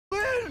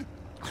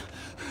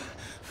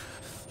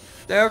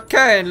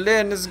Okay,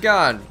 Lynn is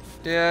gone.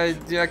 Yeah,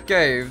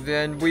 okay,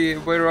 then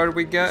where are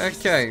we going?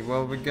 Okay,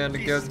 well, we're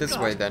gonna go this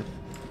way then.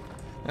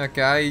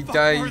 Okay,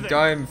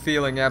 I'm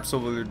feeling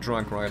absolutely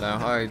drunk right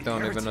now. I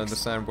don't even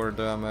understand where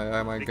am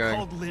I going.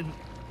 Called Lynn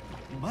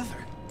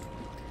Mother.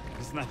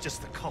 It's not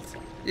just a cult.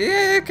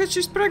 Yeah, because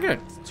she's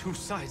pregnant. It's two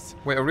sides.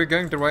 Wait, are we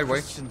going the right way?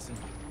 Christians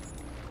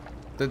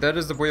That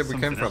is the way we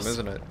came something from, else.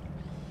 isn't it?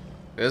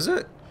 Is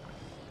it?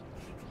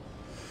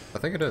 I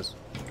think it is.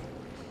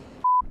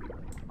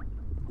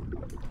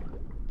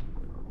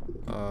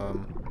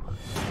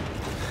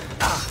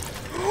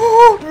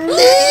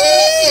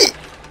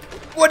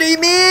 What do you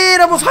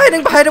mean? I was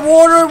hiding behind the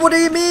water. What do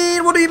you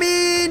mean? What do you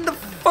mean? The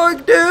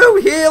fuck,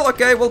 do heal?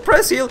 Okay, well,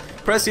 press heal,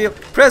 press heal,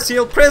 press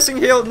heal, pressing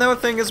heal.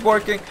 Nothing is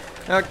working.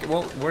 Okay,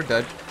 well, we're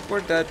dead.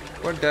 We're dead.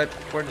 We're dead.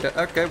 We're dead.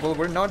 Okay, well,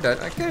 we're not dead.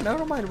 Okay,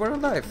 never mind. We're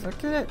alive.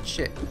 Okay,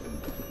 shit.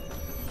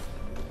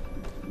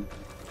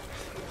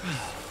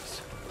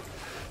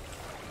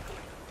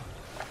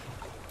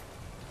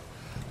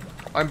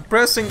 I'm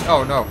pressing.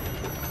 Oh no.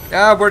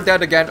 Yeah, we're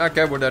dead again.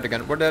 Okay, we're dead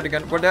again. We're dead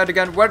again. We're dead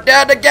again. We're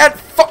dead again.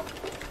 Fuck.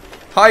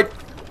 Hide.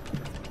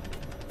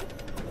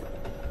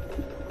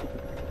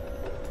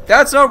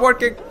 That's not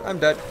working. I'm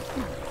dead.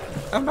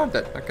 I'm not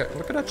dead. Okay,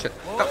 look at that shit.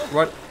 Oh,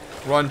 run.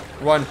 Run.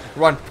 Run.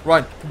 Run.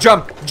 Run.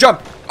 Jump.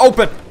 Jump.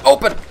 Open.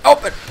 Open.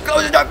 Open.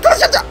 Close the door.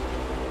 Close the door.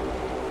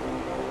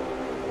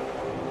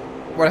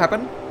 What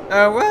happened?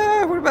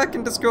 Well, we're back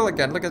into school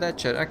again. Look at that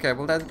shit. Okay,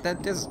 well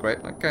that is great.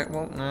 Okay,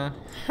 well,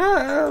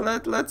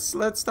 let's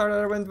start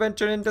our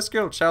adventure in the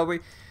school, shall we?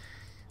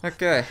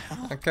 Okay,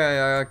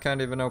 okay, I can't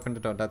even open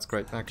the door. That's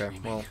great. Okay,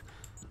 well,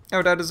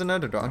 oh, that is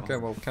another door. Okay,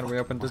 well, can we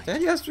open this?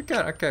 Yes, we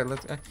can. Okay,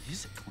 let's.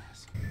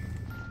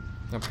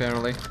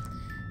 Apparently,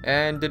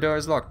 and the door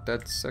is locked.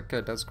 That's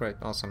okay. That's great.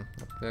 Awesome.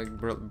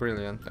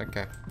 Brilliant.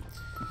 Okay.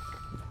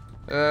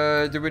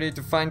 Do we need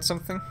to find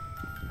something?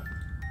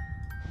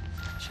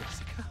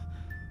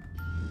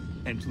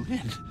 And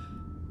Lynn,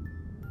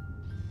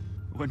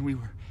 when we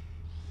were...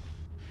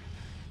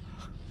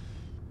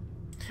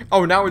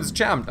 Oh, now it's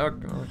jammed.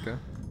 Okay, okay.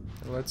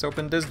 Let's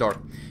open this door.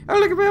 Oh,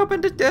 look, we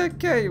opened it.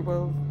 Okay,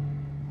 well...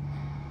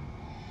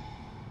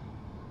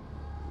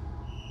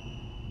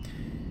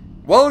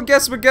 Well,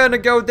 guess we're gonna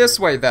go this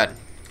way then.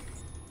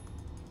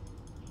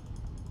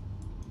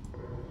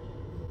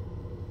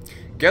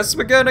 Guess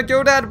we're gonna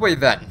go that way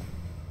then.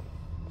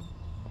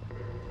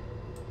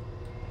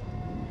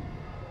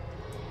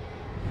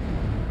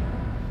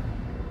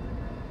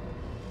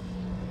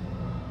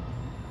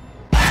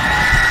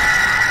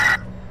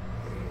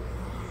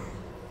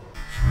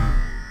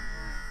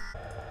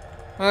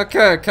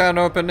 Okay, can't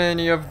open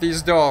any of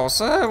these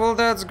doors. Well,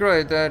 that's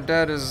great.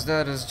 That is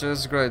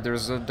just great.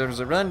 There's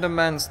a random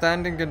man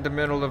standing in the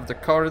middle of the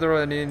corridor,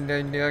 and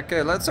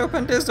okay, let's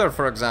open this door,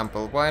 for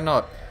example. Why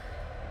not?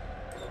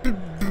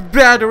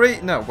 Battery?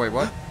 No, wait,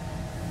 what?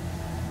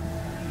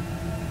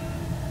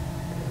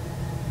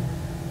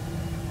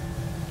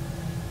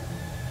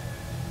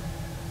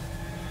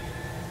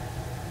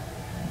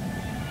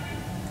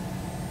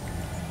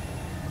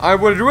 I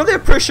would really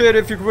appreciate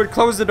if you would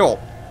close the door.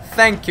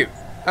 Thank you.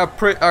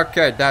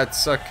 Okay,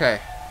 that's okay.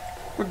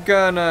 We're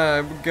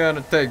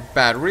gonna take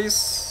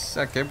batteries.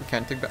 Okay, we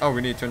can't take. Oh,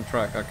 we need to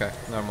interact. Okay,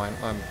 never mind.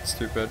 I'm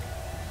stupid.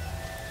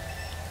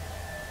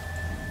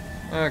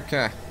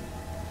 Okay,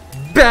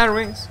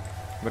 batteries.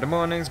 But the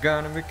morning's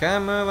gonna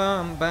become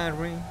on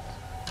batteries.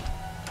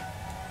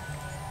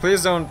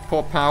 Please don't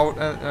pop out.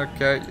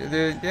 Okay,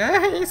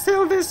 yeah, he's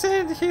still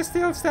he's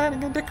still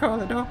standing in the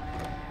corridor.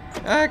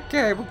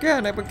 Okay, we're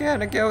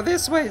gonna go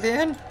this way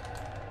then.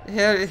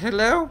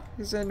 Hello?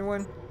 Is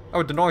anyone?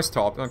 Oh, the noise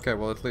top. Okay,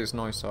 well, at least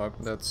noise top.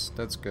 That's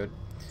good.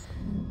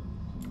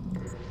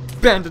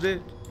 Bandit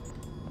it.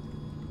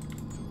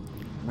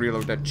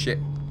 Reload that shit.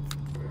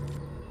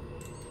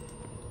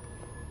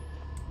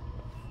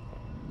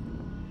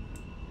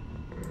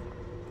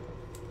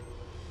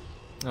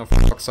 Oh, for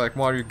fuck's sake,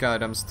 why are you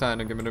goddamn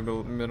standing in the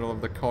middle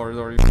of the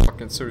corridor? Are you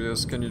fucking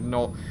serious? Can you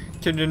not?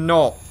 Can you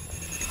not?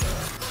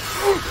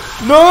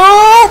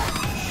 No!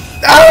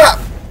 Ah!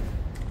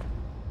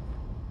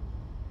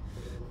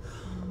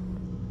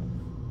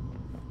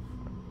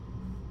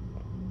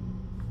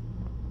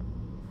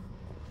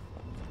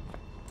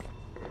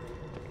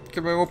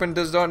 Can we open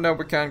this door? No,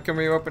 we can't. Can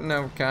we open?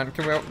 No, we can't.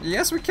 Can we open?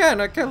 Yes, we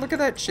can. Okay, look at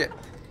that shit.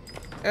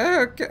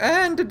 Okay,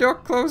 and the door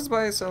closed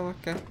by itself.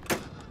 Okay.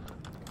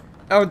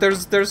 Oh,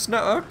 there's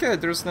no. Okay,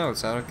 there's no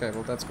sound. Okay,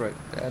 well that's great.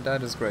 Yeah,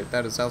 that is great.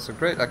 That is also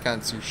great. I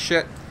can't see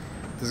shit.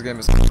 This game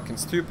is fucking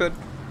stupid.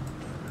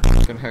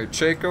 Fucking hate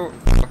Chaco.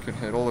 Fucking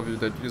hate all of you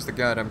that use the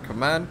goddamn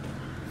command.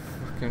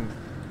 Fucking.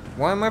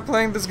 Why am I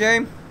playing this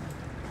game?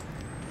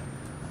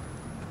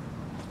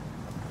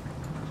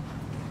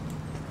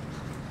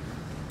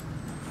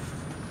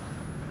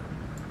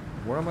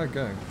 Where am I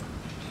going?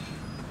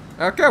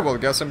 Okay, well,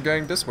 guess I'm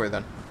going this way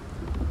then.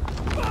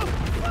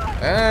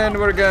 And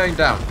we're going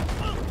down.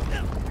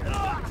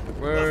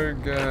 We're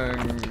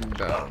going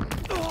down.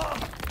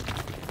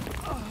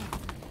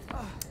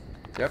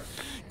 Yep.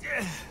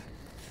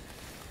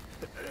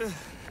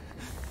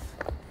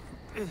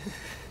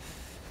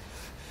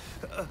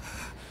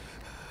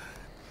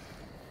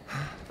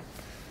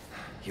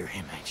 You're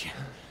him, ain't you?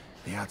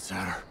 The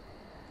outsider.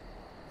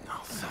 No,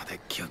 thought they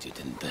killed you,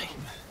 didn't they?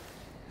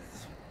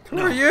 Who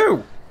are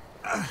you?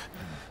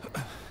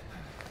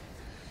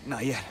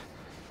 Not yet.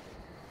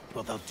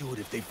 Well, they'll do it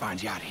if they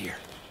find you out here.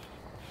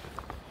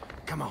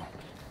 Come on.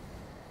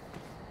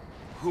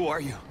 Who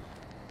are you?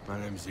 My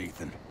name's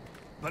Ethan.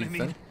 But I Ethan?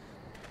 mean,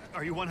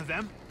 are you one of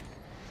them?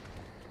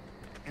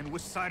 And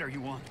which side are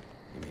you on?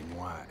 You mean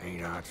why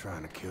ain't I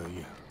trying to kill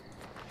you?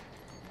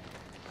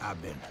 I've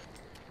been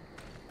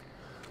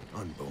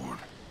unborn.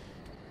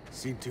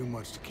 Seen too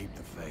much to keep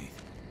the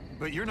faith.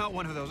 But you're not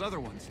one of those other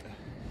ones.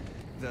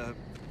 The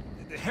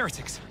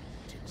heretics.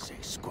 Didn't say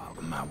squat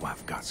when my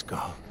wife got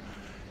skull.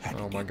 Had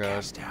to Oh my get God.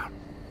 cast out.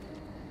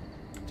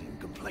 Didn't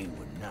complain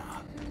with nah.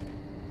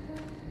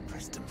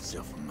 Pressed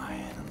himself on my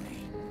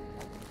enemy.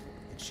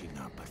 And she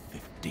not but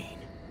 15.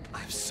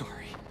 I'm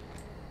sorry.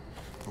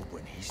 But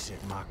when he said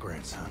my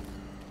grandson,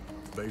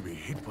 baby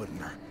he put in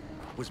her,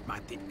 was my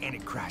the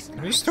Antichrist.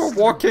 Are you still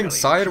walking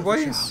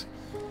sideways?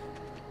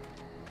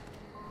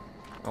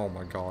 Oh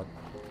my God.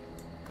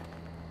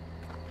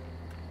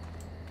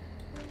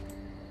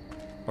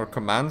 Are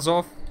commands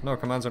off? No,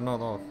 commands are not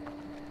off.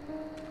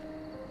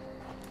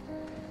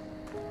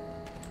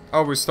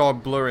 Oh, we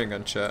start blurring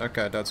and shit.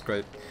 Okay, that's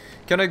great.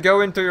 Can I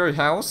go into your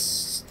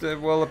house?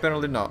 Well,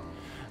 apparently not.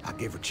 I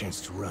gave her a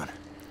chance to run.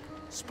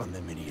 Spun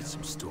them idiots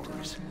some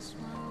stories.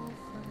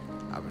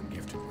 I've been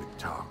gifted with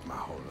talk my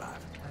whole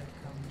life.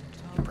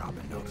 You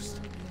probably noticed.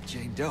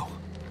 Jane Doe.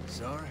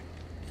 Sorry?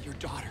 Your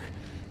daughter.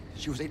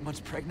 She was 8 months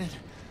pregnant.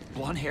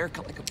 Blonde hair,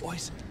 cut like a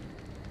boy's.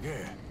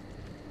 Yeah.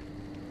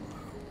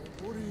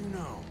 What do you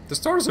know? The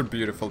stars are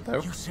beautiful,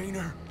 though. You seen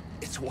her?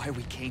 It's why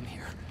we came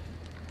here.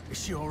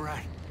 Is she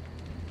alright?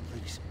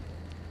 Please,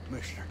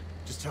 Mister,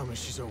 just tell me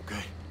she's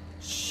okay.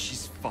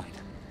 She's fine.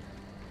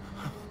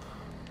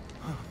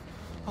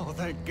 Oh,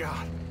 thank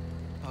God.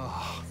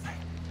 Oh, thank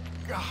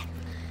God.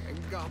 And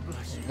God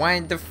bless you. Why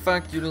the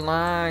fuck you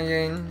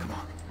lying? Come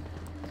on.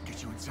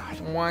 Get you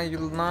inside. Why you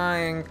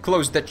lying?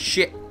 Close that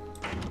shit.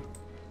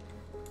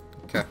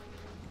 Okay.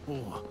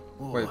 Oh,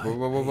 oh, Wait, hey,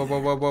 whoa, whoa, whoa, hey, whoa,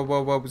 whoa, whoa,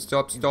 whoa, whoa,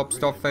 stop, stop,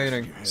 stop really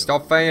fading. risked your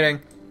Stop health.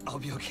 fading. I'll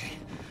be okay.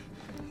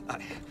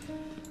 Why'd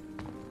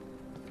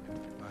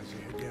you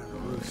head down the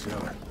roof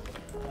cellar?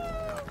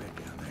 I'll bed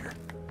down there.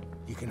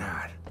 You can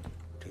hide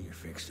till you're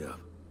fixed up.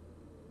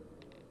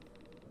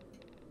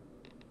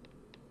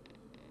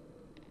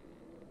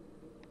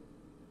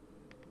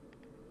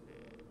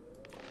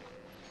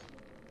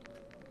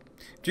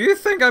 Do you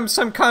think I'm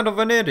some kind of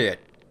an idiot?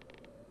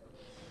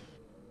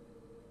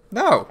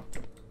 No.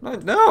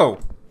 No.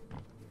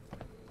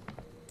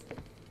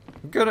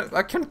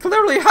 I can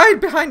clearly hide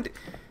behind...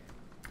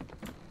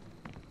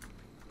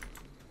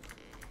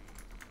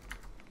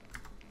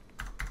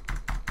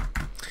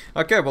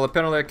 Okay, well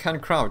apparently I can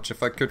crouch.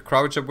 If I could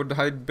crouch, I would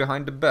hide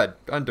behind the bed,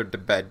 under the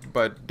bed.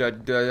 But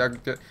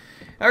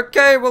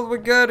okay, well we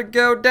gotta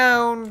go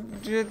down,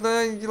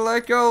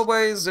 like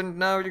always, and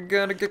now you're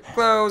gonna get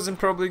close and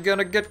probably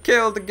gonna get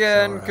killed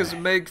again because you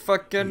make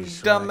fucking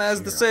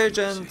dumbass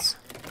decisions.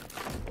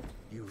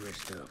 You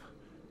rest up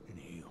and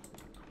heal.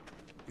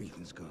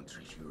 Ethan's gonna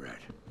treat you right.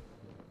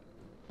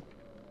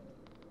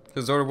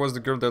 His daughter was the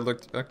girl that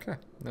looked. Okay.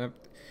 Yep.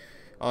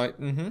 I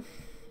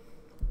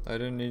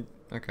didn't need.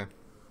 Okay.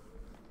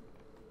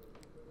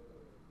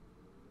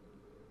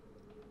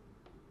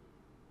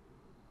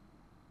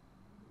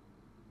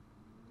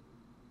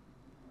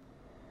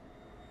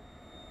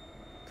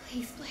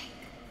 Please, Blake.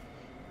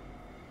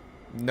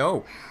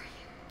 No.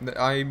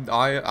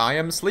 I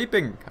am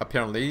sleeping,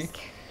 apparently.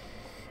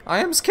 I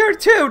am scared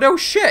too, no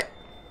shit!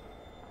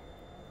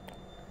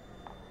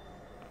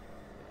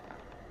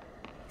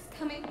 He's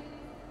coming.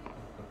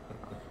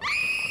 He's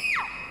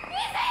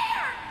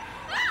here!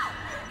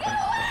 Ah! Get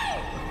away!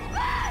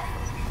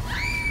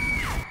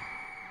 Ah!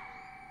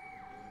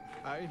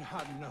 I ain't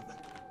hiding nothing.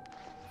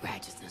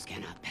 Righteousness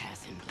cannot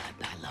pass in blood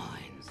by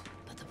loins,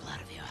 but the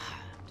blood of your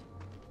heart.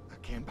 I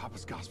can't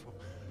Papa's gospel.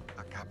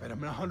 I copied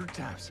him 100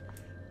 times.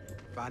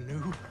 If I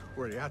knew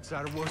where the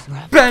outsider was,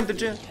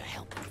 Bandages! Your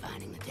help in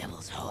finding the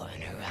devil's whore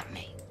interrupt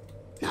me.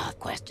 Not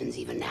questions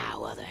even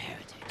now, other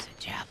heretics at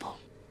chapel.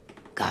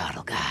 God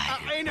will guide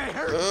you. I ain't a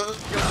heretic.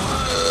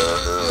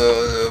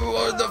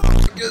 What the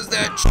fuck is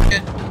that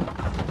shit?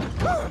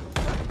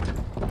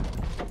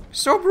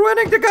 Stop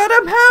ruining the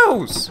goddamn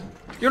house!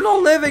 You're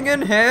not living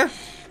in here!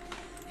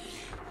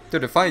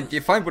 Dude, if I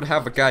would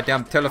have a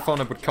goddamn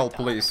telephone, I would call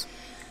police.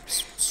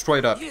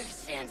 Straight up. You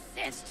send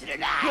sense to the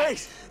night.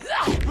 Please,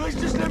 please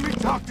just let me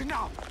talk to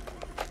now.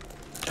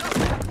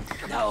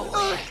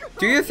 No.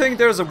 Do you think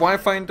there's a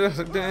Wi-Fi in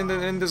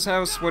this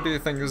house? What do you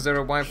think? Is there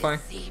a Wi-Fi?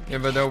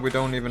 Even though we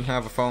don't even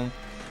have a phone.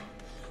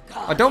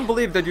 I don't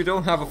believe that you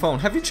don't have a phone.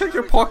 Have you checked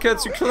your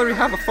pockets? You clearly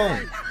have a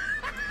phone.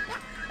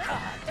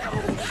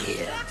 Don't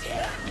hear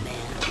dead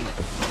men.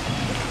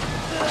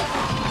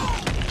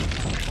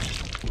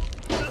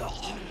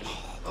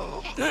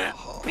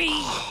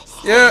 Be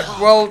Yeah,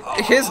 well,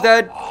 his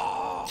dad.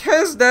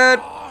 His dad.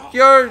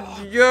 Yep,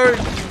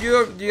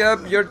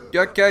 you're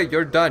okay.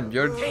 You're done.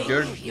 You're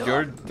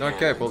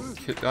okay. Well,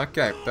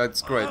 okay,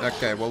 that's great.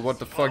 Okay, well, what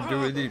the fuck do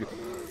we do?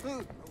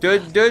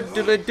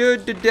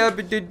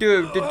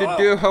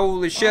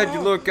 Holy shit, you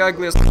look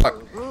ugly as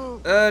fuck.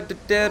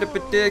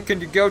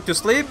 Can you go to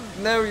sleep?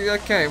 No,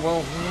 okay,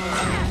 well.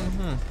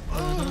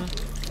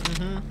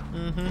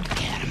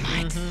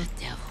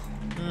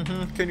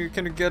 Can you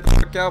get the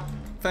fuck out?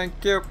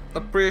 Thank you.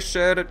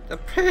 Appreciate it.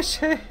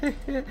 Appreciate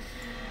it.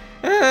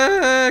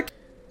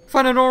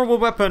 Find a normal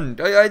weapon.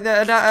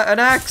 An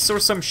axe or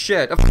some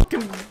shit. A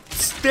fucking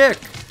stick.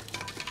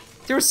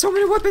 There are so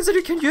many weapons that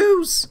you can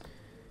use.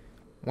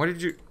 Why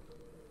did you...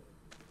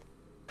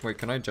 Wait,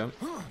 can I jump?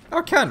 Oh,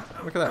 I can.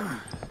 Look at that.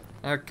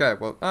 Okay,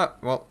 well,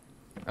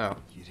 oh.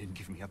 You didn't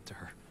give me up to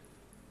her.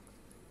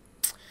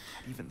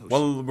 Even though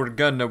Well, we're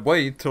gonna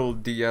wait till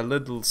the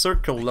little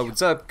circle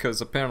loads up, because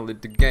apparently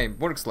the game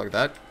works like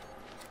that.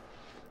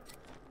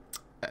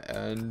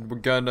 And we're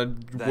gonna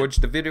watch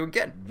the video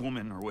again.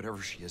 woman or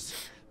whatever she is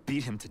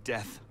beat him to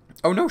death.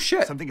 Oh no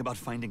shit! Something about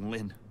finding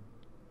Lynn.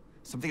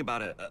 Something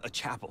about a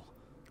chapel.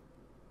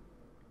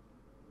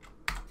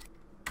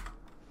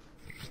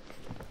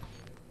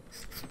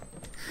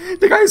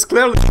 The guy is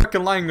clearly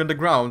fucking lying on the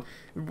ground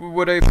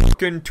with a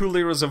fucking 2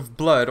 liters of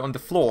blood on the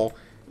floor,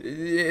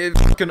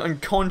 fucking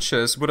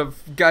unconscious with a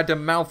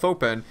goddamn mouth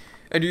open,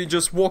 and you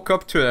just walk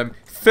up to him,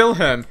 fill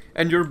him,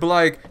 and you're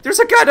like, there's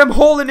a goddamn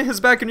hole in his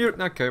back, and you're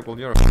okay. Well,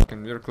 you're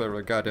clearly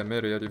a goddamn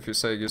idiot if you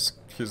say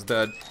he's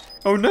dead.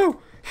 Oh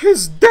no,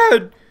 he's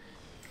dead.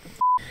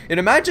 And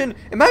imagine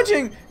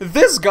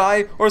this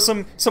guy or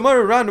some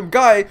other random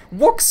guy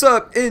walks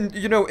up in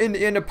in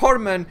an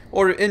apartment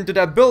or into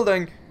that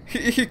building.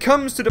 He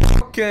comes to the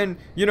fucking,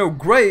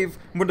 grave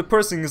when the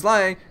person is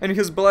lying, and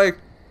he's like,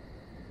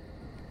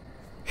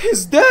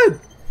 he's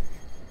dead!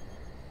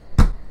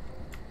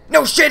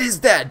 No shit, he's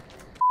dead!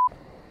 I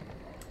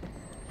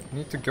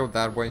need to go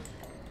that way.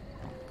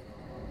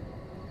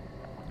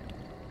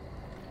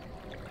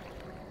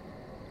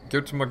 Go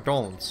to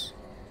McDonald's.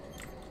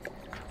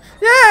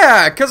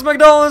 Yeah, because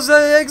McDonald's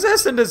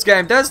exists in this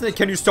game, doesn't it?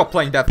 Can you stop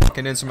playing that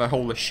fucking instrument?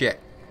 Holy shit.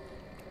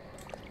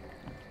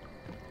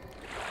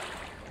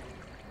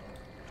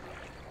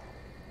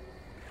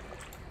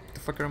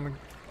 Fuck am I?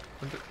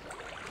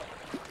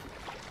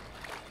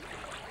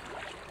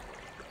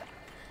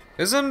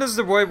 Isn't this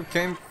the way we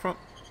came from?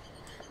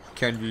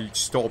 Can you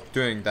stop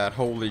doing that?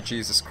 Holy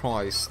Jesus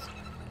Christ.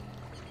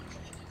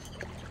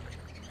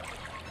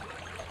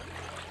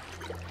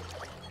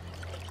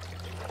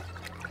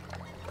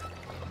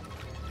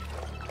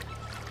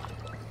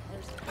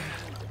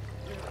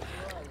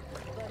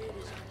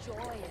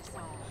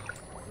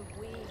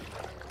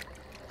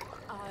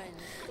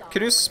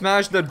 Can you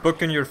smash that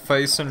book in your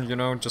face and,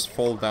 just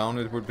fall down?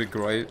 It would be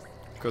great.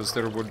 Because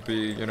there would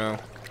be,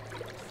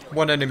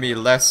 one enemy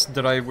less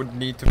that I would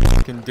need to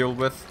fucking deal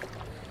with.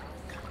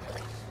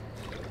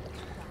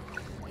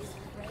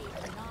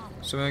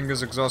 Swimming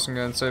is exhausting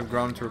and safe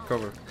ground to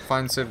recover.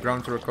 Find safe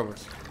ground to recover.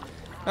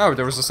 Oh,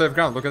 there was a safe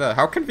ground. Look at that.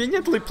 How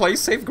conveniently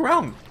placed safe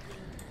ground.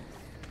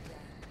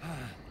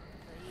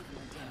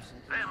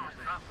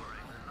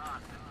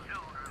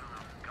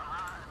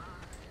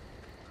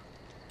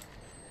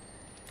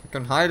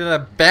 Can hide in a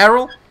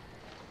barrel?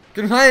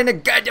 Can hide in a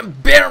goddamn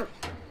barrel?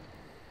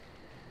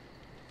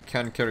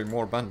 Can carry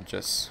more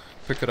bandages.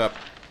 Pick it up.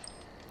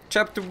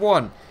 Chapter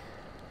 1.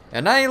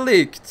 And I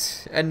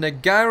leaked, and a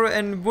gyre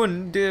and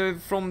wound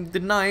from the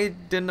night,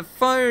 and the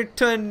fire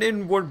turned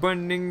inward,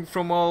 burning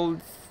from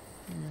all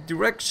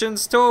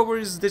directions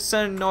towards the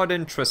sun. Not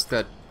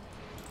interested.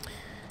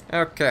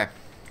 Okay.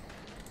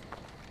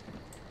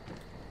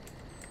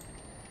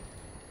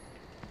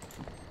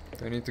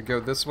 Do I need to go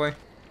this way?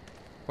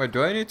 Wait,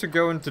 do I need to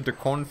go into the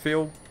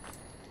cornfield?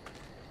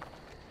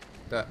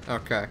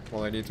 Okay,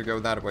 well I need to go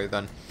that way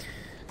then.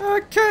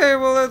 Okay,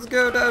 well let's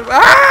go that way.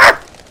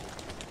 Ah!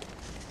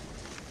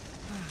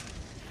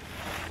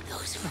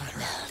 Those who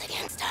rebelled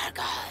against our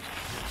God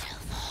shall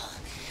fall.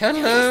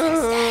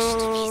 Hello.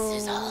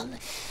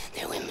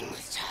 Their women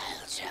with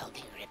child shall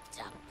be ripped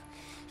up.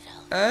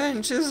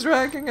 And she's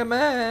dragging a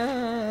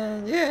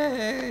man.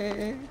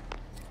 Yay!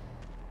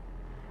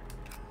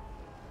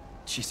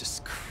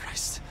 Jesus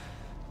Christ.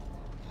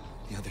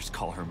 The others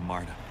call her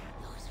Marta.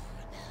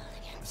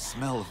 The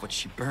smell of what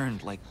she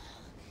burned, like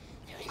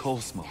coal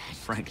smoke and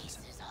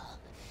frankincense.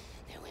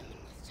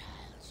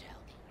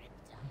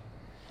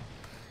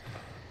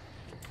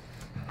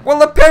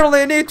 Well,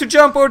 apparently I need to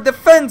jump over the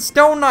fence,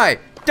 don't I?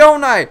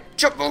 Don't I?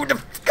 Jump over the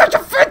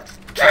fence!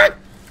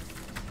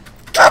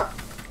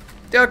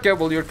 Okay,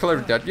 well you're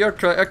clearly dead. You're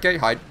okay,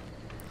 hide.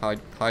 Hide.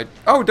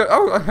 Oh,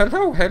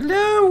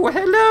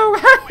 hello.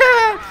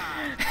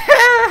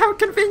 How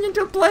convenient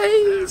a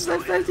place.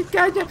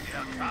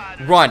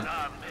 Run.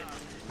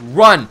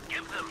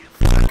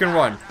 Fucking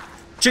run.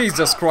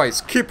 Jesus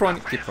Christ. Keep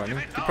running.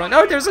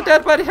 Oh, there's a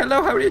dead body.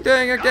 Hello, how are you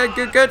doing? Okay,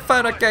 good,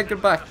 fine. Okay,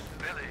 goodbye.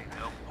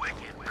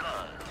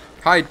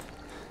 Hide.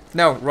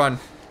 No, run.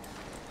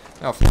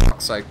 Oh, for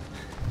fuck's sake.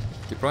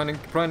 Keep running,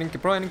 keep running,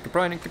 keep running, keep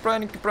running, keep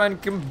running, keep running,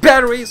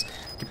 batteries!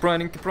 Keep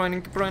running, keep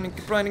running, keep running,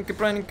 keep running, keep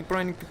running, keep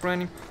running, keep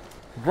running.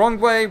 Wrong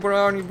way, we're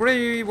on,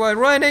 we're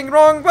running,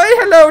 wrong way,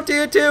 hello to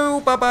you too!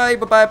 Bye-bye,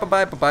 bye-bye,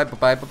 bye-bye, bye-bye,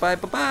 bye-bye, bye-bye,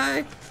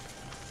 bye-bye!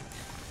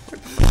 Where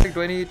the fuck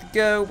do I need to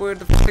go? Where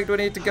the fuck do I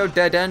need to go?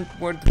 Dead end,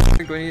 where the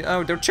fuck do I need...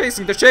 Oh, they're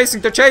chasing, they're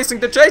chasing, they're chasing,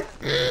 they're chasing!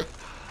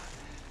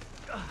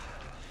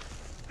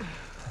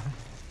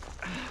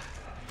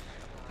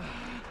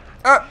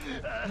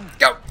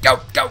 Go, go,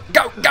 go,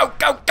 go, go,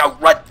 go, go,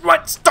 run,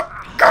 run, stop,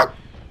 go!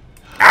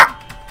 Ah!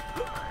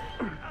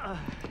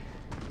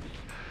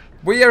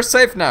 We are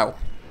safe now.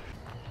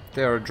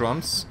 There are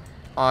drums.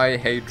 I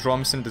hate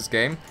drums in this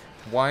game.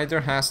 Why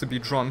there has to be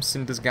drums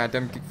in this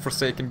goddamn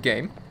forsaken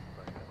game?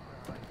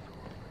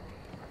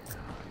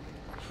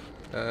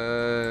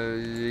 Hello?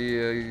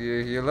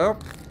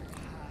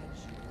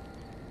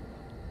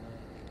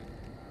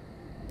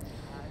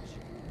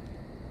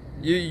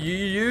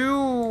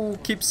 You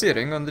keep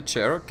sitting on the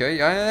chair,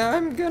 okay?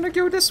 I'm gonna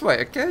go this way,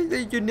 okay?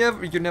 You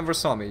never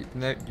saw me.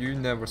 You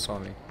never saw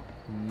me.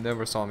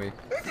 Never saw me.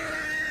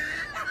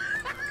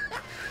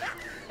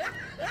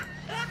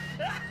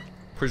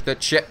 Push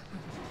that shit.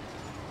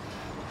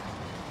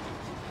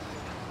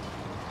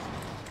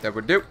 That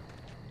would do.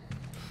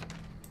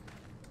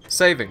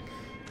 Saving.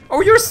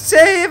 Oh, you're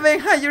saving!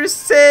 Huh? You're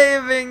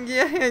saving!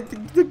 Yeah,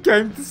 the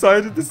game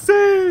decided to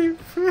save.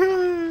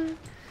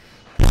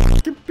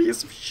 Fucking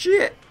piece of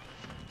shit.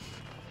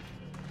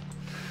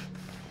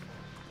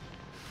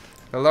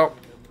 Hello?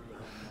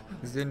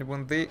 Is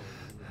anyone there?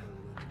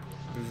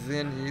 Is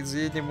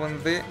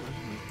anyone there?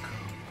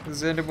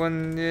 Is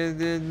anyone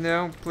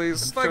no,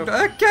 please stop.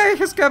 Okay,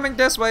 he's coming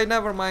this way,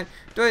 never mind.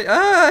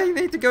 I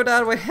need to go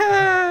that way.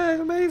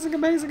 Amazing,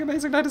 amazing,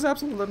 amazing. That is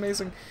absolutely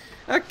amazing.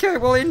 Okay,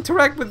 well,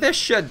 interact with this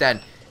shit then.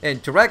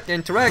 Interact,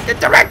 interact,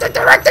 interact,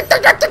 interact,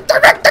 interact,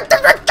 interact,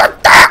 interact,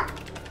 interact.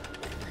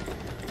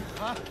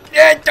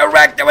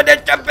 Interact with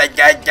it,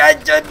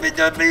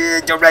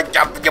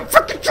 interact, you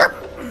fucking shit.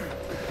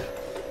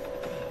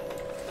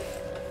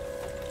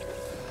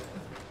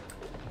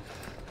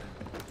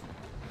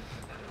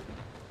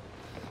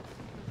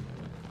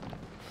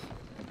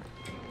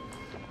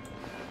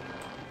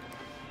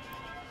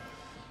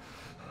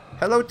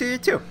 Hello to you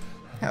too.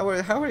 How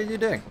are you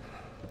doing?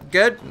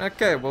 Good?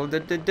 Okay, well the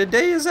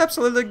day is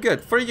absolutely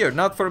good. For you,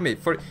 not for me.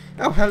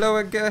 Oh, hello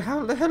again.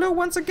 Hello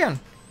once again.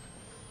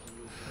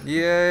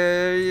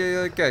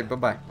 Yeah, okay,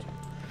 bye-bye.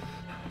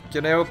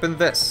 Can I open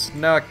this?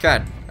 No, I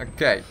can't.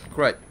 Okay,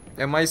 great.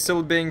 Am I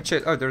still being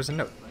chased? Oh, there's a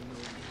note.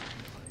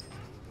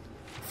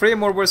 3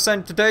 more were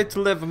sent today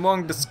to live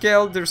among the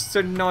scale. They're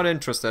still not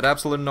interested.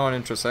 Absolutely not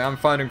interested. I'm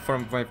fighting for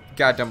my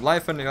goddamn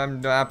life and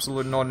I'm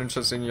absolutely not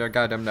interested in your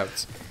goddamn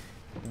notes.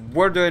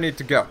 Where do I need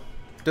to go?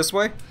 This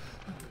way?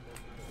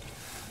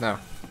 No.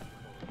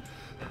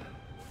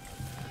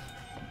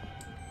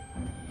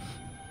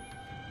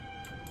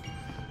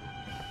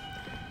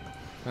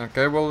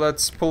 Okay, well,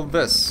 let's pull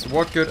this.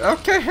 What good?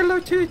 Okay, hello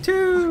to you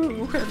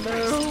too.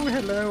 Hello,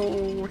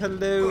 hello,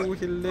 hello,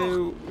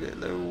 hello,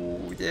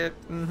 hello. Yeah,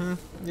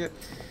 yeah,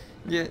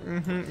 yeah,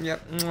 yeah.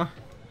 Mwah.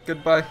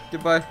 Goodbye,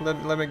 goodbye.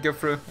 Let me go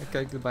through.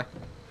 Okay, goodbye.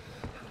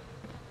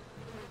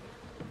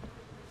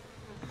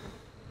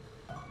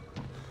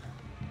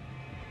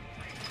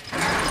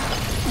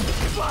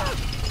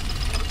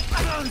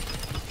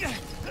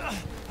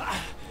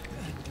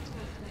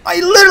 I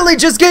literally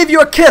just gave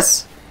you a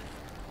kiss!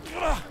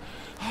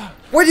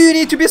 Why do you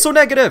need to be so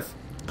negative?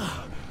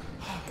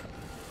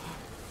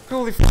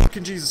 Holy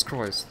fucking Jesus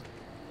Christ.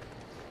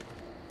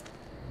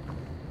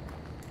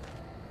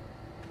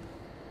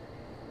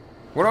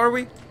 Where are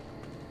we?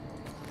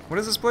 What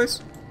is this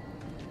place?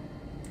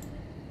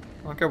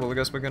 Okay, well I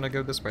guess we're gonna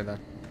go this way then.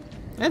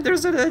 And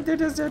there's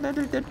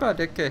another dead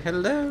body. Okay,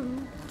 hello.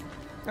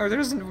 Oh,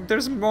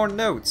 there's more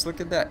notes. Look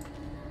at that.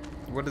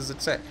 What does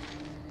it say?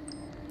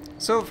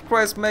 So of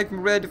Christ, make me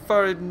ready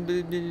for it.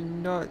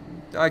 No,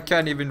 I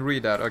can't even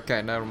read that.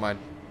 Okay, never mind.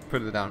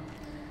 Put it down.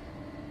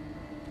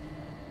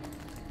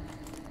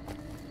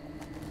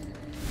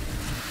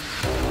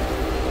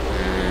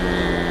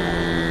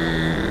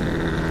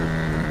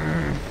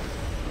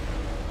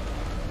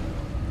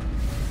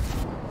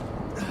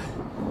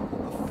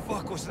 What the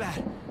fuck was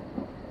that?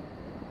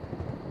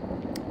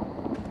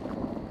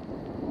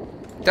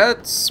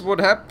 That's what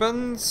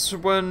happens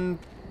when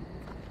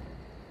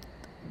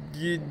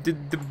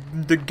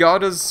the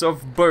goddess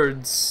of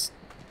birds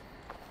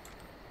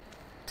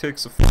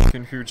takes a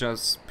fucking huge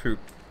ass poop.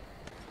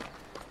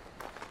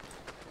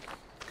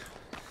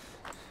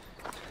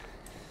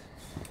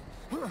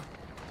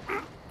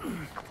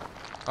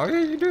 Oh yeah,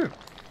 you do.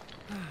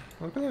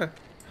 Look at that.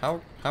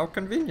 How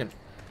convenient.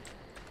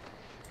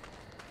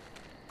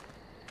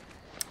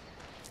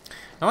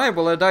 Alright,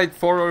 well I died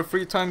 4 or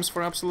 3 times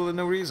for absolutely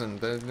no reason.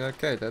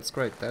 Okay, that's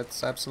great.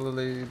 That's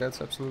absolutely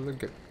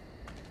good.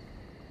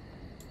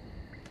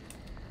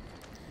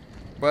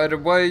 By the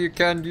way, you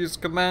can't use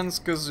commands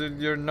because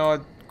you're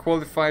not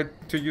qualified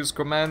to use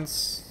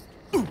commands.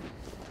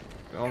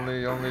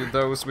 only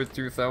those with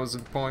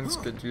 2,000 points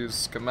could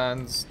use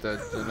commands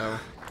that, you know,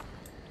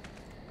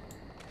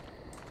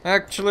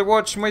 actually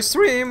watch my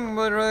stream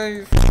where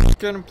I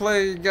can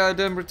play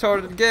goddamn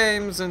retarded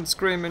games and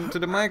scream into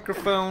the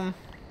microphone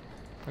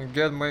and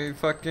get my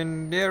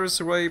fucking ears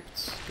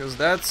raped, cause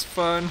that's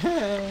fun.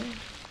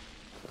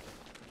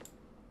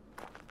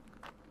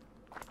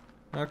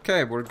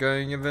 Okay, we're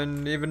going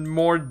even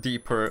more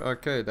deeper.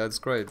 Okay, that's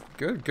great.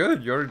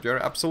 Good. You're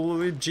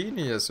absolutely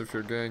genius if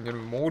you're going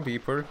even more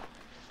deeper.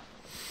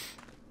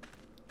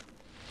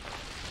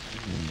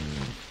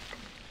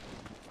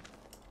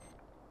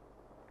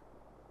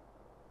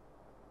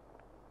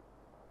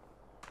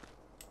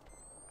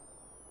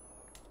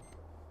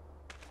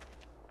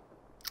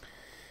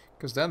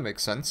 Because that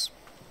makes sense.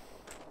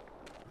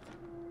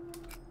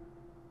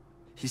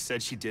 He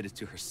said she did it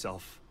to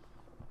herself.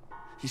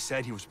 He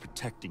said he was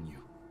protecting you.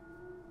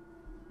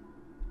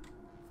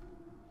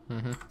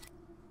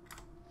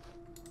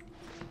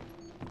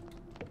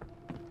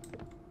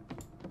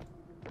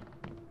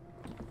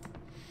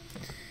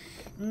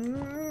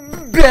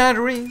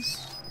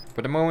 Batteries!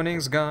 But the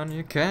morning's gone,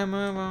 you can't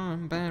move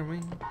on,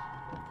 batteries.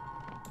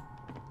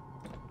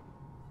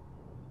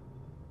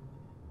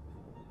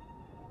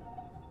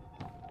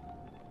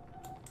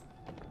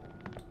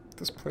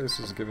 This place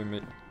is giving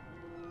me...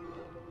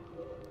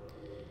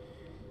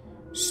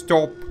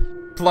 Stop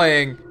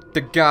playing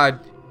the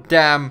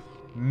goddamn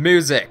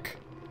music!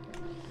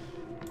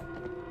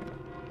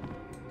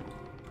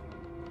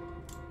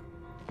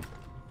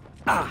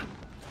 Ah!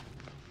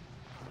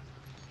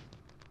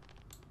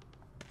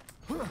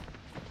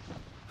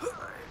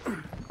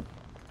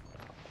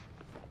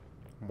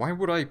 Why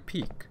would I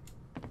peek?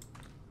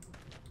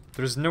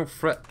 There's no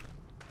threat.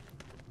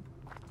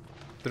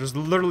 There's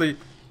literally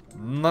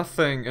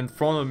nothing in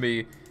front of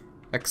me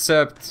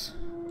except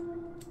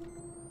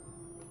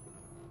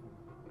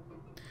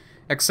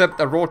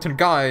a rotten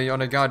guy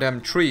on a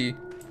goddamn tree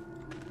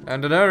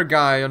and another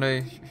guy on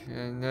a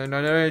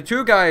and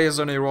two guys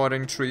on a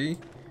rotting tree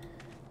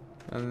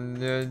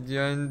and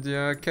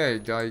okay,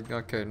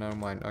 okay, never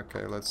mind.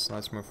 Okay,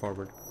 let's move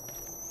forward.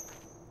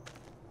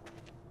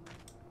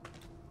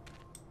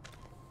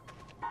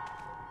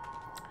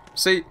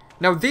 See,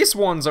 now these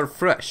ones are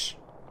fresh.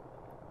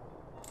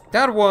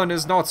 That one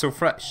is not so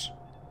fresh.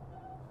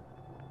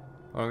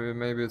 Or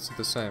maybe it's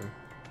the same.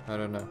 I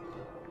don't know.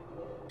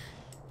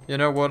 You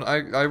know what?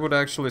 I would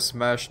actually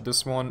smash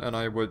this one and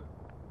I would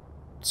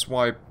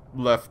swipe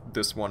left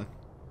this one.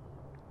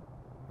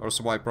 Or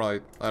swipe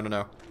right. I don't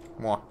know.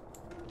 Mwah.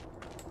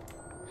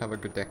 Have a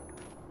good day.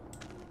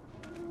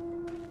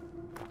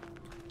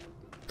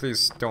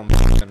 Please don't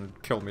fucking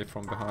kill me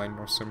from behind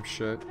or some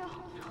shit.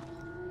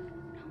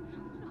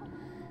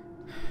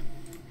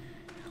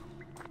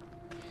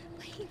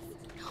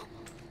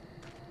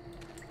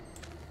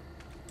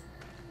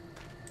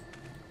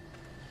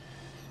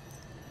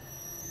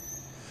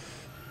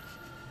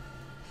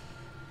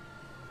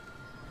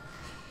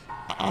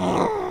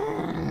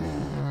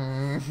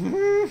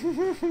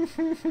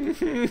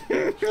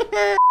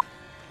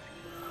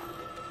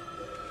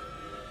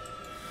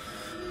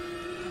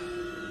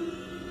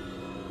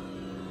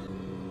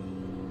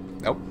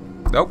 Nope.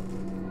 Nope.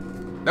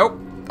 Nope.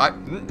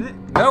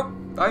 Nope.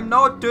 I'm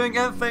not doing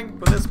anything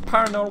with this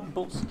paranormal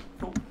bullshit.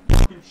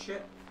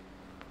 Shit.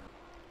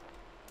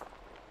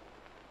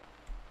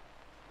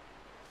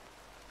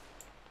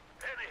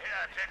 Any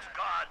heretics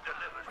God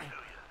delivers to you.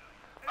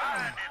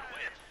 Find in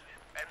wits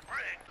and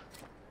bring.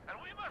 And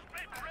we must be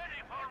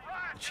ready for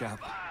right. The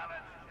chapel.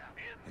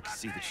 I can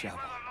see the chapel.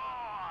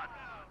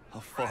 How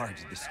far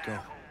did this go?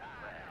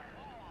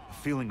 I'm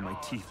feeling my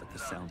teeth at the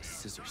sound of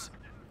scissors.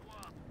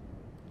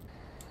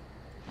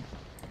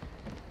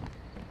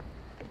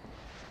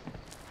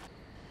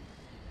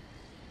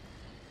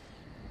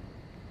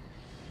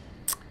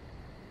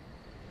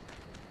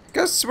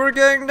 Guess we're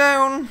going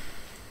down.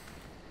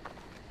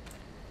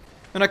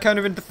 And I can't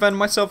even defend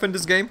myself in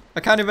this game. I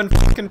can't even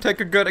fucking take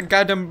a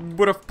goddamn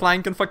wood of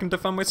plank and fucking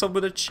defend myself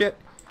with that shit.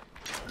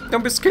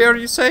 Don't be scared,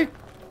 you say?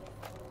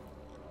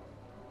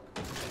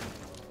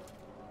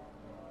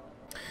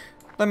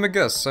 Let me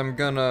guess, I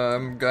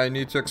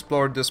need to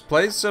explore this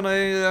place and I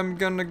am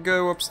gonna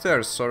go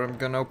upstairs, or I'm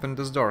gonna open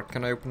this door.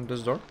 Can I open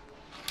this door?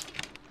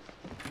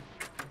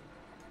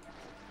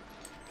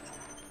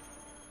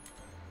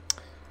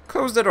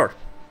 Close the door.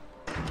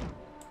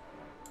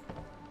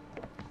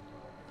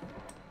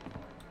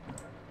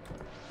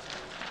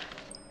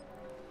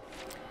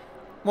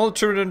 All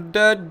children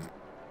dead.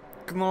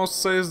 Gnos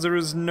says there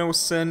is no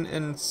sin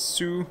in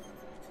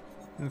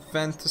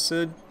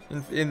infanticide.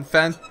 You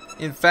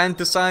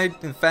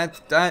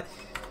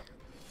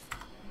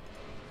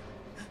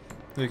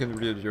can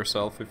read it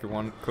yourself if you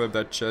want. Clip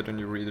that shit and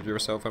you read it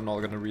yourself. I'm not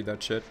gonna read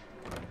that shit.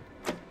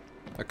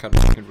 I can't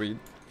fucking read.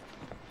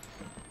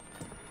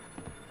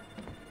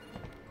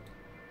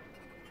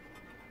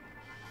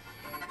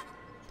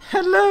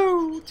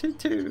 Hello,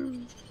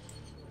 Tutu.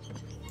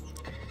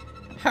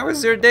 How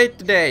was your day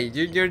today?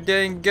 You're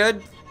doing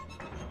good?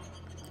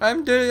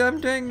 I'm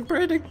doing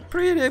pretty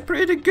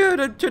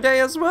good today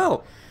as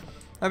well.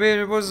 I mean,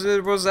 it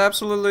was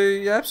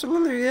absolutely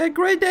a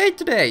great day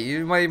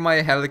today.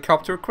 My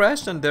helicopter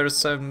crashed, and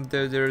there's a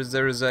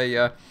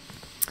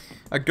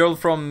girl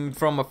from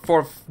a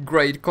 4th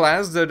grade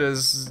class that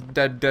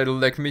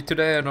licked me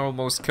today and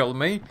almost killed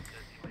me.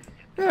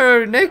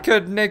 There are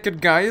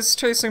naked guys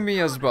chasing me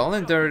as well,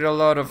 and there are a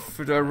lot of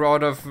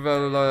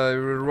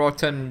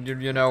rotten,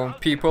 you know,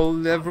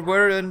 people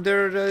everywhere, and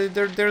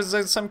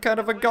there's some kind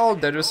of a gull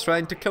that is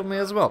trying to kill me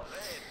as well.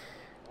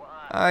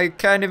 I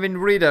can't even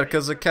read that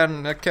because I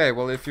can. Okay,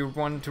 well, if you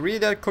want to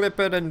read that, clip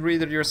it and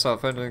read it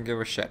yourself. I don't give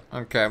a shit.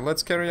 Okay,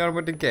 let's carry on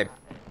with the game.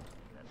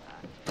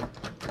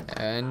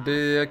 And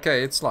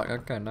okay, it's locked.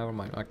 Okay, never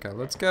mind. Okay,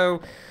 let's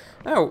go.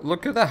 Oh,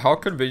 look at that! How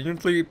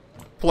conveniently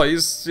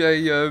placed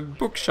a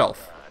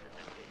bookshelf.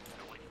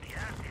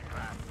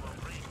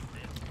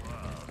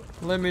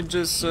 Let me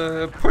just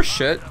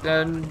push it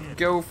and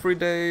go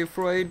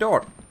through a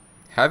door.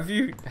 Have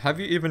you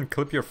even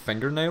clipped your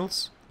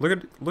fingernails? Look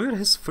at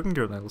his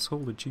fingernails.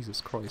 Holy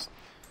Jesus Christ!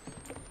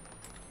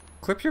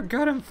 Clip your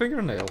goddamn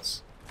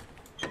fingernails.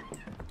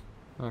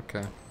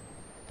 Okay.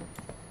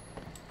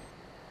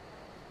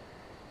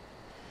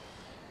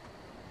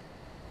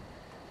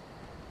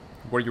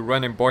 Where you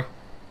running, boy?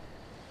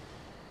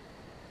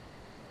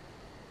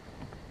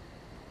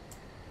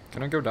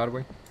 Can I go that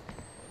way?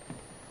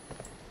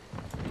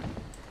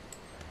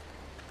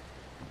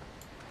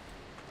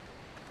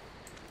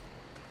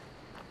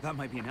 That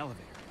might be an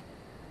elevator.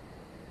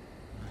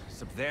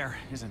 It's up there,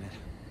 isn't it?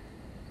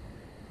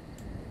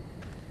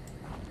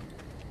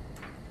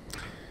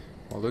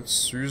 Well,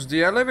 let's use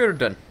the elevator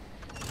then.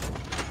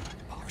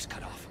 Power's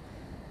cut off.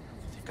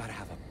 They've got to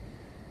have a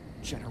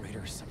generator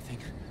or something.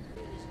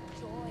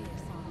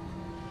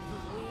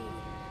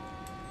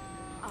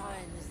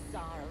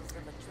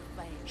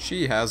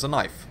 She has a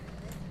knife.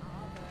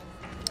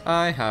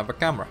 I have a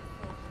camera.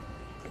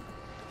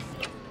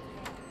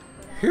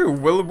 Who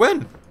will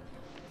win?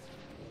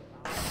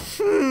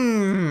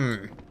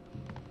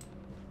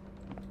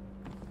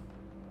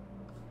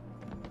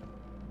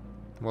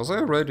 Was I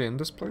already in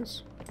this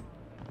place?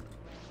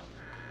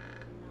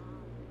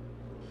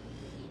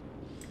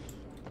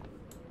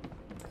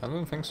 I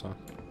don't think so.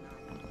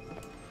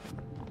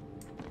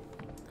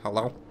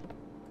 Hello?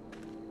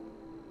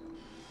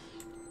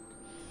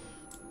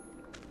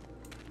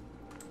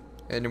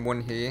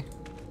 Anyone here?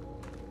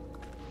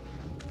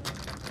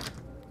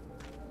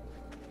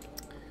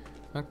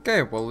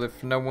 Okay, well,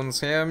 if no one's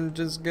here, I'm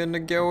just gonna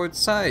go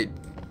outside.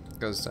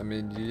 Because, I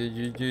mean,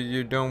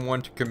 you don't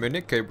want to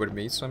communicate with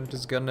me, so I'm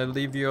just gonna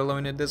leave you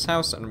alone in this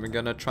house, and I'm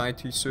gonna try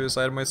to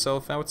suicide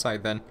myself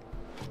outside then.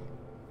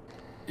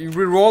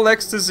 Reroll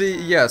ecstasy,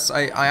 yes,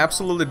 I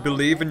absolutely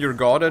believe in your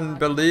god and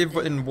believe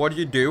in what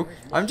you do.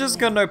 I'm just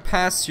gonna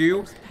pass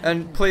you,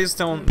 and please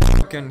don't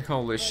fucking,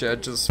 holy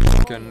shit, just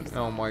fucking,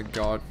 oh my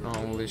god,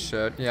 holy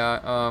shit,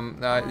 yeah,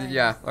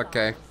 yeah,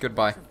 okay,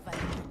 goodbye.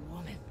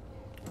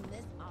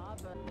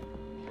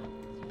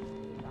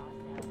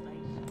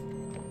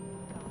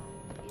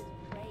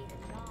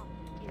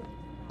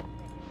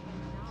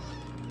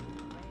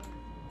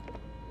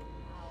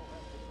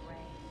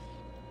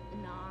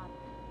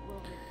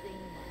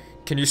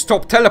 Can you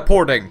stop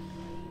teleporting?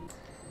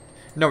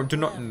 No, do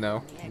not.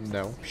 No,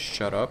 no.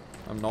 Shut up.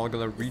 I'm not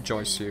gonna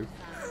rejoice you.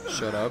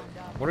 Shut up.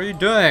 What are you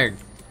doing?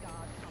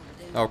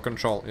 Oh,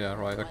 control. Yeah,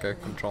 right. Okay,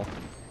 control.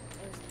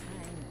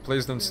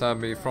 Please don't stab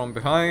me from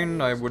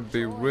behind. I would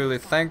be really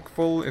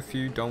thankful if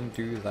you don't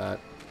do that.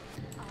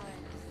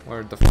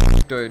 Where the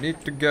f do I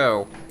need to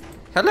go?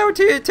 Hello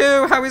to you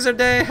too. How is your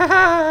day?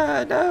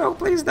 Haha. No,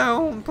 please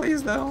don't.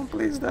 Please don't.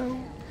 Please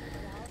don't.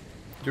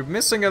 You're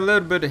missing a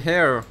little bit of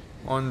hair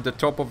on the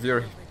top of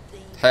your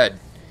head.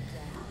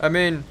 I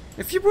mean,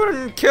 if you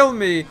wouldn't kill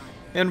me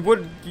and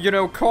would, you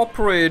know,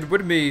 cooperate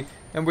with me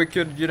and we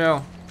could, you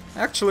know,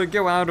 actually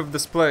go out of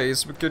this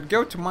place, we could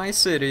go to my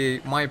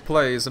city, my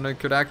place, and I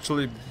could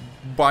actually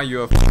buy you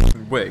a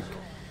f***ing wig.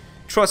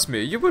 Trust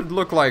me, you would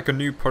look like a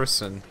new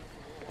person.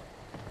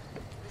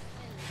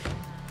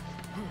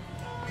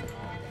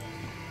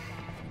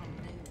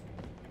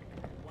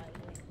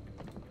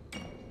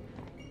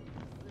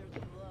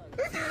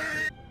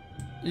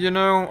 You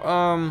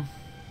know,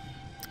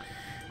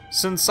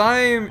 since I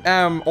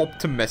am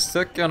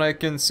optimistic and I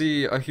can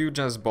see a huge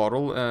ass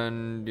bottle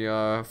and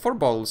 4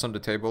 bottles on the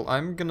table,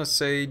 I'm gonna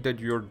say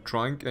that you're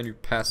drunk and you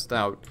passed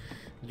out.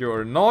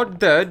 You're not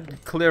dead,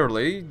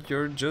 clearly,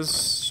 you're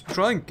just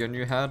drunk and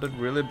you had a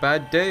really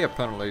bad day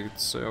apparently,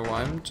 so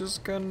I'm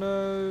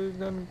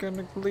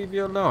gonna leave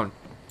you alone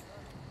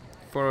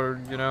for,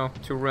 you know,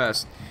 to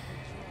rest.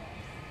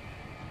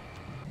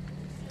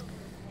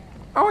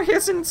 Oh,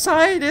 he's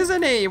inside,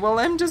 isn't he? Well,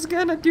 I'm just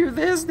gonna do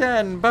this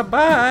then.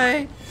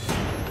 Bye-bye.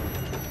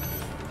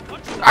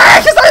 Ah,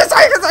 he's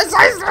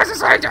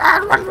inside!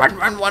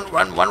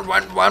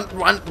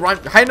 Run!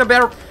 Hide the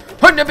bear!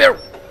 Hide the bear!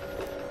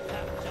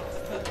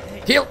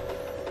 Heal!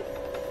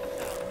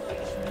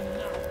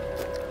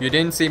 You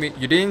didn't see me.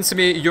 You didn't see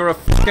me. You're a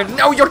fucking...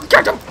 No, you're...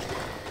 Get him!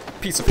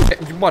 Piece of...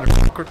 You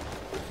motherfucker.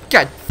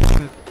 God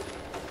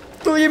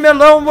Leave me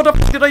alone! What the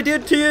fuck did I do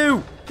to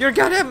you? You're a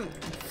goddamn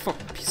fuck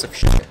piece of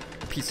shit.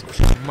 Piece of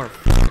shit,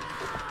 motherfucker.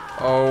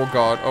 Oh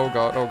god, oh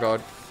god, oh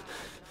god.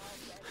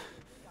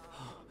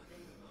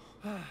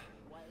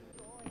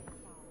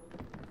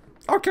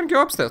 Oh, I can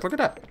go upstairs, look at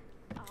that.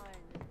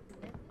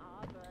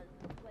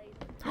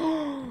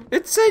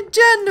 It's a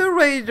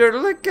generator!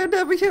 Look at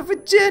that, we have a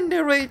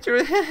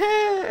generator!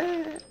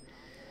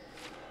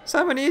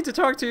 Someone need to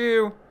talk to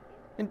you!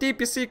 In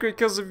deepest secret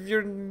because of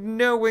your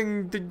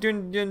knowing the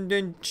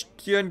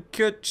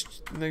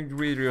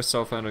read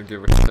yourself, I don't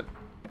give a shit.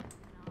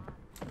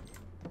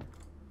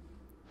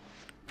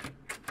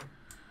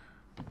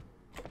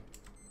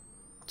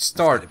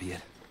 Start. That'd be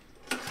it.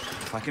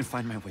 If I can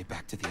find my way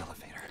back to the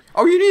elevator.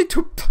 Oh, you need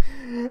to.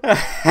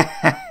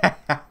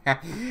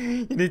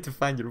 You need to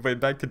find your way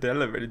back to the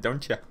elevator,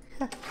 don't you?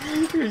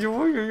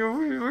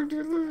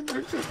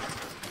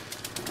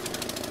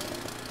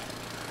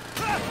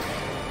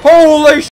 Holy